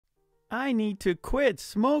I need to quit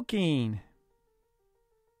smoking.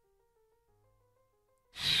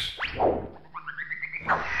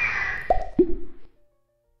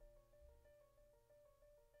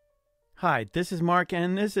 Hi, this is Mark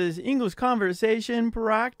and this is English Conversation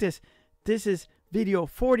Practice. This is video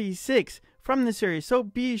 46 from the series, so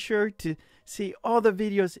be sure to see all the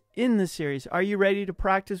videos in the series. Are you ready to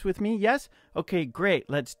practice with me? Yes? Okay, great.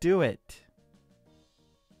 Let's do it.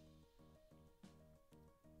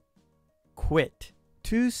 Quit.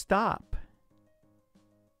 To stop.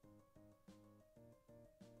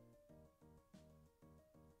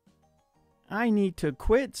 I need to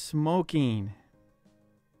quit smoking.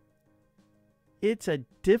 It's a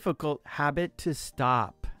difficult habit to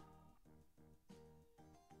stop.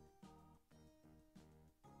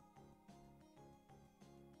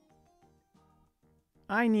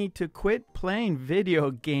 I need to quit playing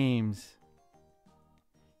video games.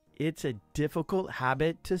 It's a difficult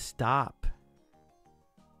habit to stop.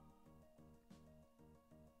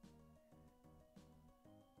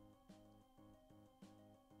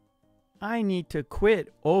 I need to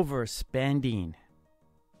quit overspending.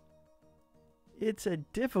 It's a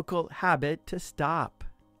difficult habit to stop.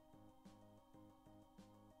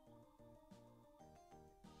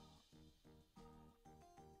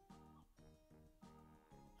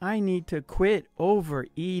 I need to quit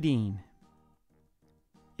overeating.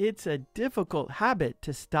 It's a difficult habit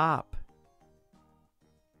to stop.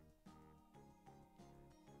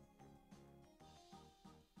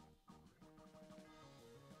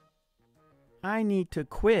 I need to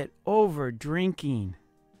quit over drinking.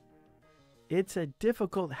 It's a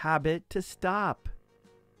difficult habit to stop.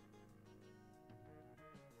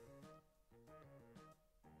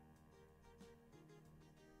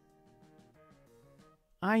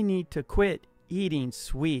 I need to quit eating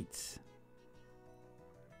sweets.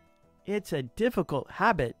 It's a difficult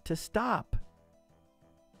habit to stop.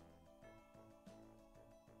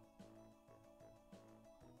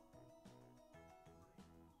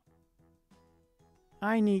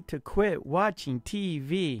 I need to quit watching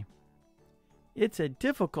TV. It's a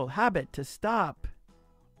difficult habit to stop.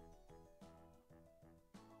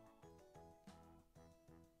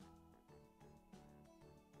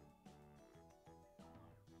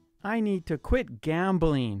 I need to quit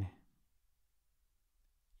gambling.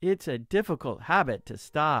 It's a difficult habit to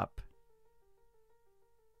stop.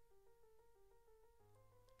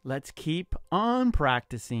 Let's keep on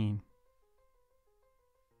practicing.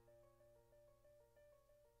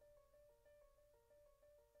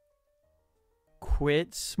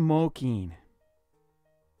 Quit smoking.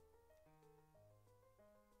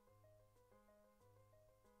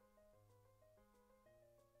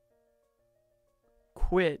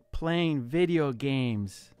 Quit playing video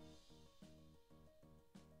games.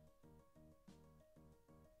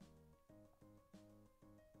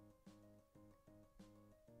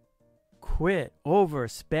 Quit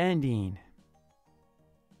overspending.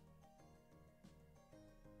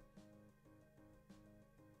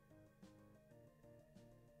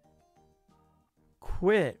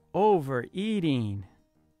 Quit overeating.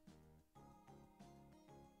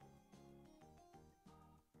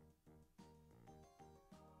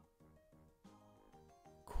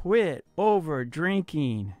 Quit over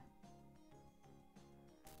drinking.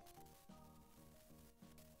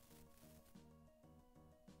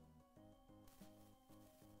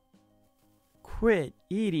 Quit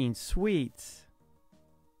eating sweets.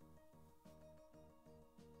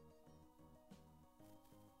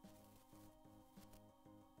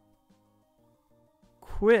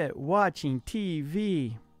 Quit watching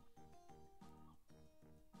TV.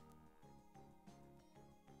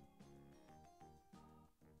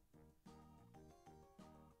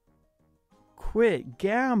 Quit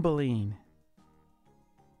gambling.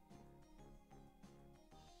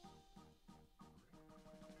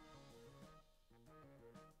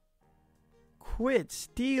 Quit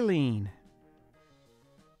stealing.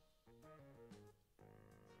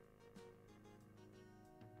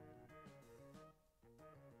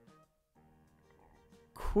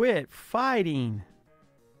 Quit fighting.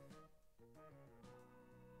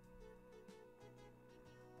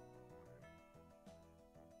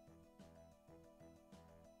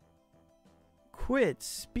 Quit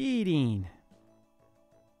speeding.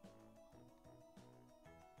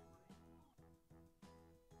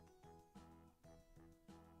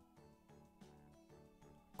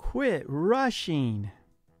 Quit rushing.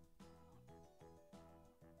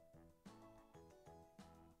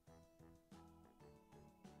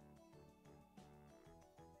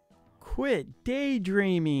 Quit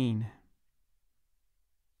daydreaming.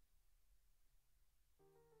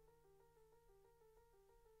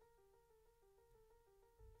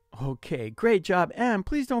 Okay, great job. And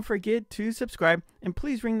please don't forget to subscribe. And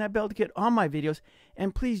please ring that bell to get all my videos.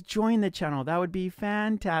 And please join the channel. That would be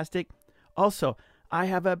fantastic. Also, I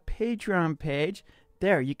have a Patreon page.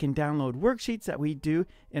 There, you can download worksheets that we do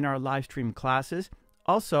in our live stream classes.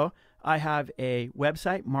 Also, I have a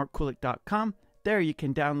website, markkulek.com. There, you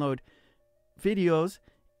can download videos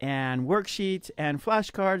and worksheets and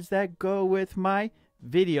flashcards that go with my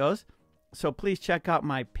videos. So please check out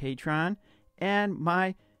my Patreon and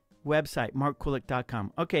my website,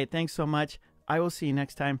 markkulek.com. Okay, thanks so much. I will see you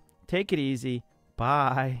next time. Take it easy.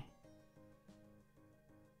 Bye.